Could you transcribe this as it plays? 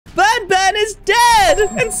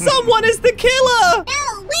And someone is the killer!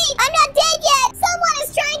 No, wait, I'm not dead yet! Someone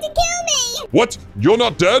is trying to kill me! What? You're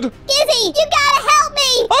not dead? Gizzy, you gotta help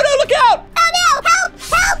me! Oh no, look out! Oh no! Help!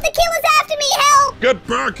 Help! The killer's after me! Help! Get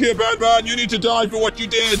back here, Banban! You need to die for what you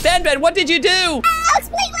did! Banban, what did you do? I'll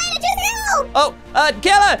explain later, just help! Oh,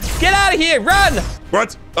 killer! Get out of here! Run!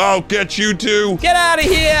 What? I'll get you too! Get out of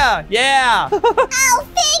here! Yeah! Oh,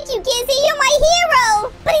 thank you, Gizzy! You're my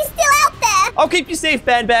hero! But he's still out there! I'll keep you safe,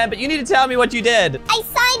 Banban, but you need to tell me what you did. I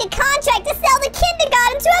signed a contract to sell the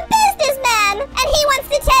kindergarten to a businessman! And he wants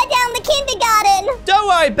to tear down the kindergarten! Don't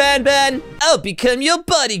worry, Banban. I'll become your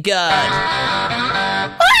bodyguard.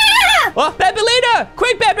 Ah! Oh, Bambaleena!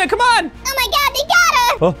 Quick, Banban, come on! Oh my god, they got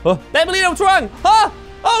her! Bambaleena, what's wrong?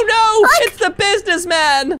 Oh no! What? It's the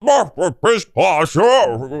businessman!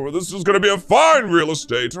 This is gonna be a fine real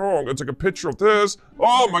estate. Oh, I'm gonna take a picture of this.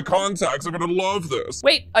 Oh, my contacts are gonna love this.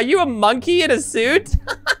 Wait, are you a monkey in a suit?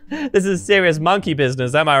 This is serious monkey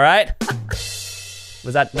business, am I right?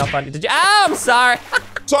 Was that not funny? Did you? Ah, I'm sorry.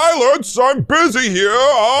 Silence! I'm busy here.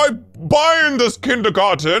 I'm buying this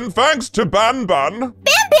kindergarten thanks to Banban.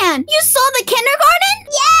 Banban, you saw the kindergarten?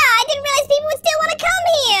 Yeah, I didn't realize people would still want to come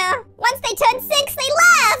here. Once they turned 6, they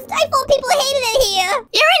left. I thought people hated it here.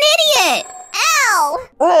 You're an idiot. Ow.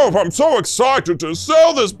 Oh, I'm so excited to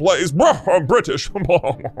sell this place. I'm British. Wait,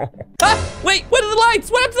 what are the lights?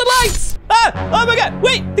 What happened to the lights? Oh my god,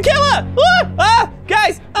 wait, the killer!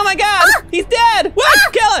 Guys, oh my god, he's dead! Wait,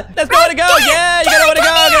 killer! That's nowhere to go, yeah, you got nowhere to go,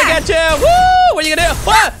 I'm gonna get you! Woo! What are you gonna do?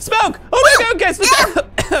 Smoke! Oh no, guys, the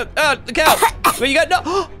cow! Where you got, no!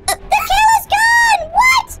 The killer's gone!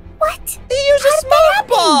 What? What? He used a smoke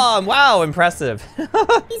bomb! Wow, impressive. He's trying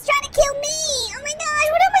to kill me! Oh my gosh,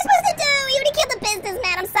 what am I supposed to do? He already killed the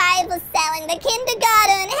businessman. I'm sorry for selling the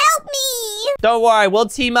kindergarten. Help me! Don't worry, we'll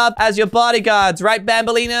team up as your bodyguards, right,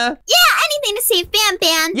 Bambaleena? Yeah, anything to save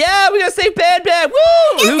Banban. Yeah, we're gonna save Banban.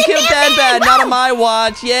 Woo! Who killed Banban? Not on my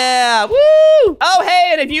watch. Yeah. Woo! Oh,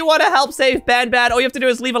 hey, and if you want to help save Banban, all you have to do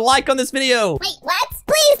is leave a like on this video. Wait, what?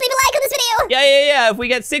 Please leave a like on this video. Yeah. If we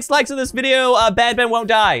get 6 likes on this video, Banban won't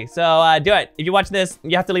die. So do it. If you're watching this,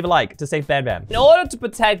 you have to leave a like to save Banban. In order to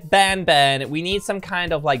protect Banban, we need some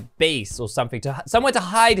kind of like base or something somewhere to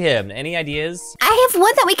hide him. Any ideas? I have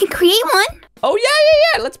one that we can create one. Oh,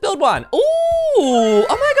 yeah. Let's build one. Ooh, oh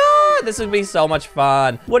my god. This would be so much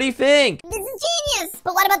fun. What do you think? This is genius.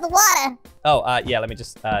 But what about the water? Oh, yeah, let me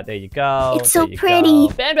just, there you go. It's so pretty.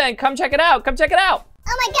 Banban, come check it out. Come check it out.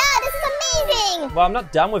 Oh my god, this is amazing. Well, I'm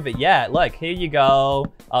not done with it yet. Look, here you go.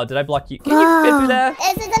 Oh, did I block you? Can you fit through there?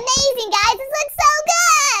 This is amazing, guys. This looks so good.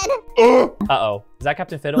 Uh-oh. Is that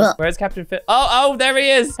Captain Fiddles? Where's Captain Fiddles? Oh, there he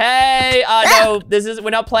is. Hey, no, we're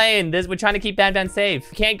not playing. We're trying to keep Banban safe.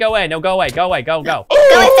 You can't go in. No, go away. Go. Go away, Fiddles.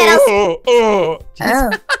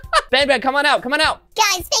 Banban, come on out.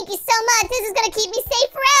 Guys, thank you so much. This is gonna keep me safe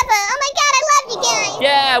forever. Oh my god, I love you guys.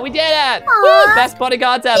 Yeah, we did it. Woo, best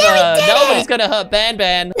bodyguards ever. Yeah, we did Nobody's it. gonna hurt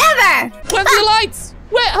Banban. Never. Where's the lights?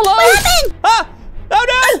 Wait, hello? What happened? Oh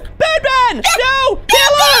no! Banban! No!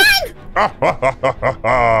 Kill him!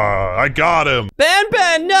 I got him.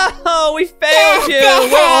 Banban, no! We failed you!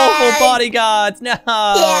 We're awful bodyguards! No!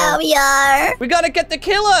 Yeah, we are. We gotta get the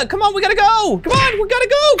killer! Come on, we gotta go! Come on, we gotta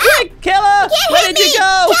go! Quick! Killer! Where hit did you me.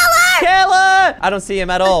 go? Killer! I don't see him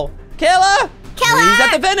at all. Killer! Killer! He's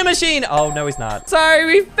at the vending machine! Oh, no, he's not. Sorry,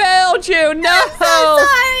 we failed you! No! I'm so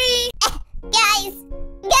sorry. Guys!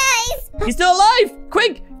 He's still alive!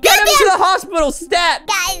 Quick! Get him to the hospital! Stat!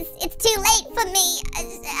 Guys, it's too late for me.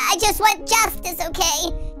 I just want justice, okay?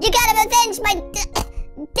 You gotta avenge my death.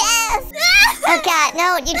 Oh god,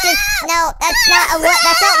 no, that's not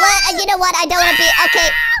what, you know what, I don't wanna be, okay,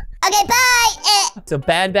 bye. So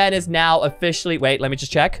Banban is now officially, wait, let me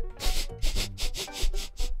just check.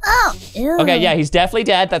 Oh, ew. Okay, yeah, he's definitely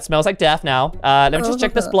dead. That smells like death now. Let me just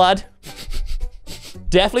check this blood.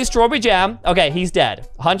 Definitely strawberry jam. Okay, he's dead.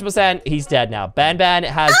 100% he's dead now. Banban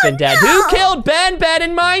has been dead. No. Who killed Banban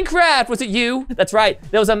in Minecraft? Was it you? That's right.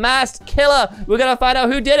 There was a masked killer. We're gonna find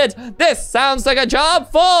out who did it. This sounds like a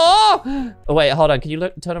job for... Oh, wait, hold on. Can you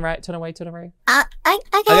look? Turn away.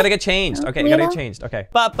 I gotta get changed. Okay, I gotta get changed. Okay.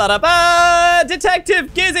 Ba-ba-da-ba!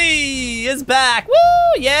 Detective Gizzy is back. Woo!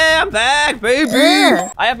 Yeah, I'm back, baby.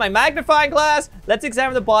 I have my magnifying glass. Let's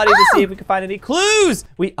examine the body to see if we can find any clues.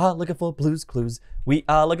 We are looking for clues. We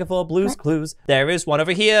are looking for clues. There is one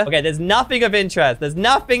over here. Okay, there's nothing of interest. There's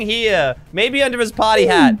nothing here. Maybe under his party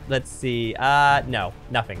hat. Let's see. No,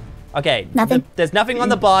 nothing. Okay. Nothing. There's nothing on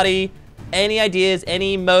the body. Any ideas,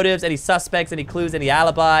 any motives, any suspects, any clues, any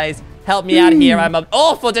alibis? help me out here. I'm an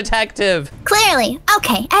awful detective. Clearly.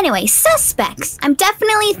 Okay, anyway, suspects. I'm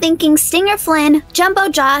definitely thinking Stinger Flynn, Jumbo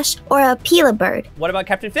Josh, or Opila Bird. What about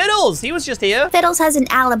Captain Fiddles? He was just here. Fiddles has an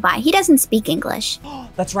alibi. He doesn't speak English.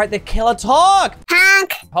 That's right, the killer talk.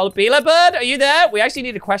 Honk. Opila Bird, are you there? We actually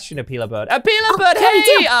need to question Opila Bird. Opila Bird,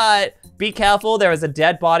 hey! Be careful, there is a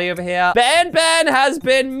dead body over here. Banban has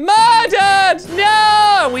been murdered!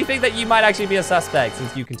 No! We think that you might actually be a suspect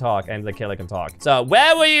since you can talk and the killer can talk. So,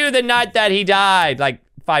 where were you the night that he died? Like,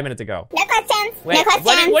 5 minutes ago. No questions. Wait, no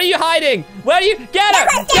questions. what are you hiding? Where are you? Get her!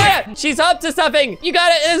 Get her! She's up to something. You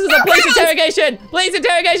got it. This is a police interrogation. Police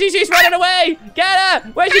interrogation. She's running away. Get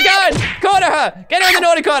her! Where's she going? Corner her. Get her in the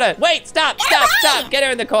naughty corner. Wait, stop. Get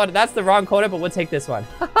her in the corner. That's the wrong corner, but we'll take this one.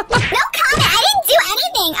 No comment. I didn't do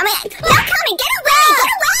anything. I mean, no comment. Get away. Get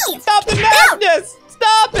away. Stop the madness.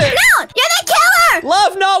 Stop it. No, you're the killer.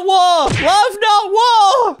 Love, not war. Love, not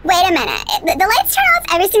war. Wait a minute. The lights turn off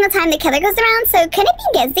every single time the killer goes around, so could it be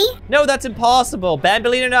Gizzy? No, that's impossible.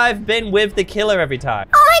 Bambaleena and I have been with the killer every time.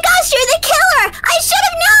 Oh my gosh, you're the killer. I should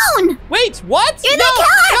have known. Wait, what? You're the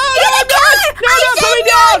killer. You're the killer. No, put me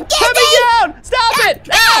down. Put me down. Stop it.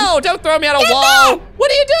 No, don't throw me on a wall. What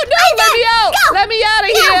are you doing? No, let me out. Let me out of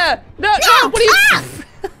here. No, what are you...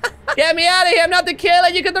 Get me out of here. I'm not the killer.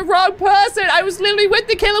 You got the wrong person. I was literally with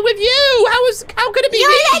the killer with you. How could it be me?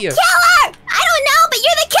 You're the killer. I don't know, but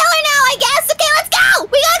you're the killer now, I guess. Okay, let's go.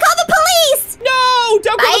 We gotta call the police. No,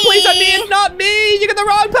 don't call the police on me. It's not me. You got the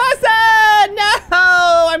wrong person.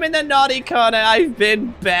 No, I'm in the naughty corner. I've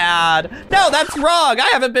been bad. No, that's wrong. I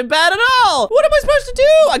haven't been bad at all. What am I supposed to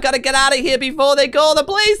do? I gotta get out of here before they call the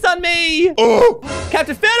police on me.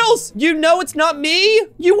 Captain Fiddles, you know it's not me.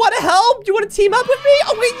 You want to help? You want to team up with me?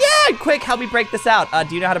 Oh, wait, yeah. Quick, help me break this out.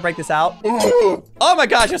 Do you know how to break this out? Oh my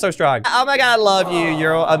gosh, you're so strong. Oh my God, I love you.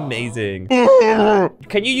 You're amazing.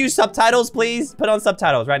 Can you use subtitles, please? Put on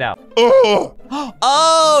subtitles right now.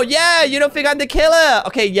 Oh, yeah, you don't think I'm the killer.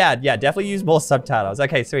 Okay, yeah, definitely use more subtitles.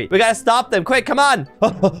 Okay, sweet. We gotta stop them. Quick, come on.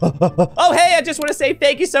 Oh, hey, I just want to say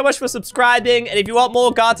thank you so much for subscribing. And if you want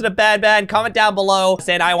more Garten of Banban, comment down below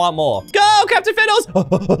saying I want more. Go, Captain Fiddles. What's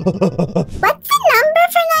the number for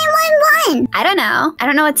 911? I don't know. I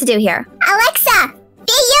don't know what to do here. Alexa,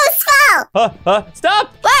 be useful.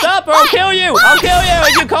 Stop! What? Stop or I'll kill you! I'll kill you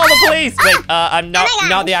if you call the police! Wait, I'm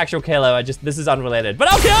not the actual killer. This is unrelated.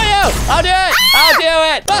 But I'll kill you! I'll do it! I'll do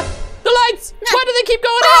it! The lights! Why do they keep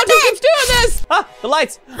going out? Who keeps doing this? The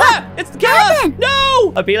lights! It's the killer!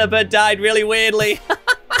 No! Opila Bird died really weirdly.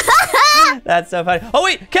 That's so funny. Oh,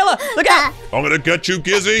 wait, killer! Look out! I'm gonna get you,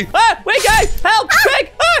 Gizzy. Wait, guys! Help!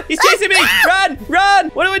 Quick! He's chasing me! Run! Run!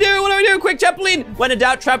 What do we do? What do we do? Quick, trampoline! When in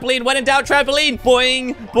doubt, trampoline! When in doubt, trampoline!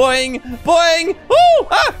 Boing! Boing! Boing! Woo!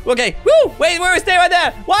 Okay. Woo! Wait, stay right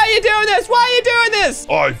there! Why are you doing this? Why are you doing this?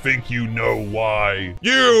 I think you know why.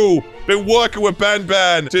 You been working with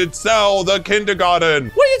Banban to sell the kindergarten.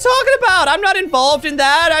 What are you talking about? I'm not involved in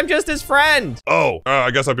that. I'm just his friend. Oh, I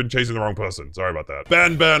guess I've been chasing the wrong person. Sorry about that.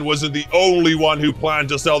 Banban wasn't the only one who planned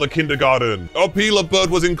to sell the kindergarten. Opila Bird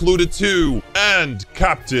was included too, and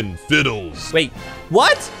Captain Fiddles. Wait,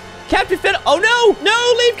 what? Captain Fiddles? Oh no!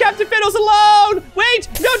 No, leave Captain Fiddles alone! Wait!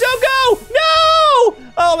 No, don't go! No!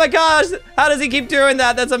 Oh my gosh! How does he keep doing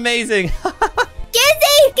that? That's amazing.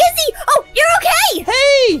 Gizzy! Oh, you're okay!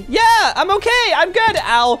 Hey! Yeah, I'm okay. I'm good,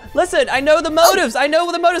 Al. Listen, I know the motives. I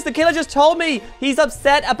know the motives. The killer just told me he's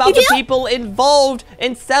upset about the people involved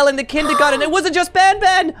in selling the kindergarten. It wasn't just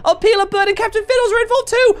Banban. Opila Bird and Captain Fiddles were involved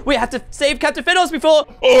too. We have to save Captain Fiddles before...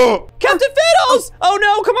 Captain Fiddles! Oh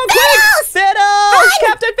no, come on, quick! Fiddles!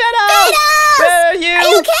 Captain Fiddles! Where are you? Are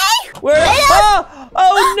you okay?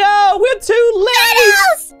 Oh no, we're too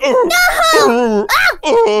late! No!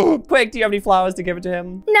 Quick, do you have any flowers to give it to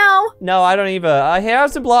him? No. No, I don't either. Here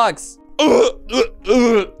have some blocks. Do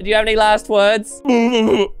you have any last words?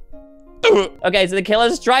 Okay, so the killer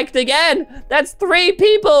striked again. That's 3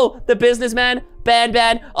 people. The businessman,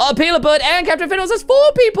 Banban, Opila Bird, and Captain Fiddles. That's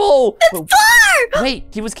 4 people. That's 4! Wait,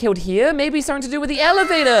 he was killed here? Maybe something to do with the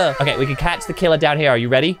elevator. Okay, we can catch the killer down here. Are you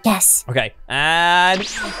ready? Yes. Okay, and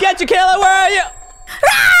get your killer. Where are you?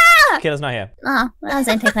 Ah! Killer's not here. Oh, that was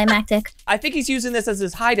anticlimactic. I think he's using this as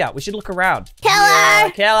his hideout. We should look around. Killer! Yeah,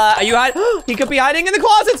 killer, are you hiding? He could be hiding in the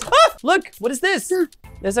closets. Look, what is this?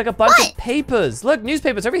 There's like a bunch of papers. Look,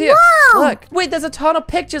 newspapers over here. Wow. Look, wait, there's a ton of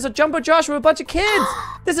pictures of Jumbo Josh with a bunch of kids.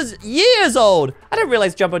 This is years old. I didn't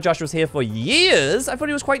realize Jumbo Josh was here for years. I thought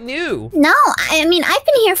he was quite new. No, I mean, I've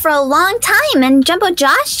been here for a long time, and Jumbo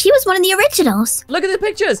Josh, he was one of the originals. Look at the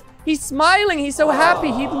pictures. He's smiling. He's so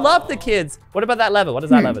happy. He loved the kids. What about that lever? What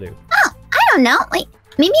does that lever do? Oh, I don't know. Like,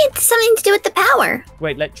 maybe it's something to do with the power.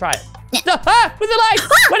 Wait, let's try it. Ah, with the light!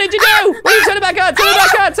 What did you do? Will you turn it back on? Turn it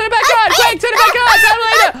back on! Turn it back on! Quick, turn it back on!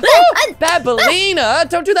 Banbaleena! Banbaleena,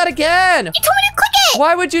 don't do that again! You told me to click it!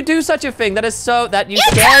 Why would you do such a thing? That is so... That you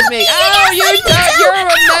scared me. Oh, you're a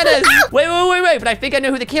menace! Wait, but I think I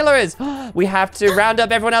know who the killer is. We have to round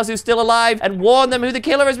up everyone else who's still alive and warn them who the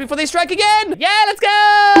killer is before they strike again! Yeah, let's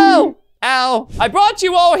go! Ow. I brought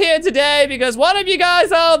you all here today because one of you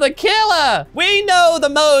guys are the killer. We know the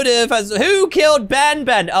motive as who killed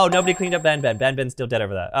Banban. Oh, nobody cleaned up Banban. Banban's still dead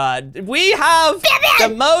over there. We have the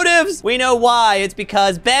motives. We know why. It's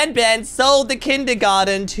because Banban sold the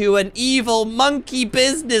kindergarten to an evil monkey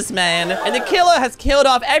businessman. And the killer has killed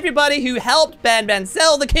off everybody who helped Banban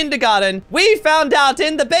sell the kindergarten. We found out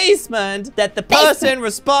in the basement that the person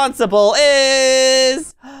responsible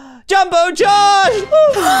is... Jumbo Josh!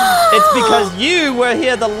 It's because you were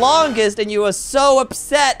here the longest and you were so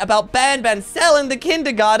upset about Banban selling the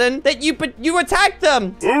kindergarten that you attacked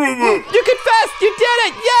them. You confessed! You did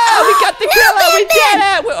it! Yeah! We got the killer! We did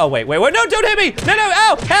it! Oh, wait. No, don't hit me! No!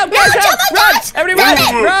 Ow! Help! Guys, help! Run! Everybody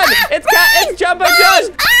run! It's Jumbo Josh!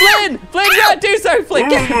 Flynn, run! Do so! Flynn,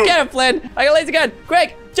 get him, Flynn! I got a laser gun!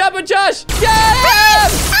 Quick! Jumbo Josh! Get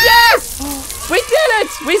him! Yes! We did it!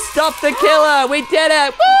 We stopped the killer! We did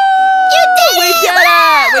it! Woo! You did We did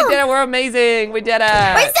it! We did it! We're amazing! We did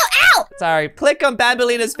it! We're so out! Sorry. Click on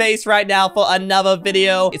Banbaleena's face right now for another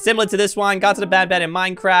video. It's similar to this one. Garten of Banban in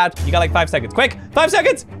Minecraft. You got like 5 seconds. Quick! 5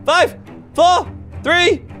 seconds! 5, 4,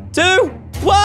 3, 2,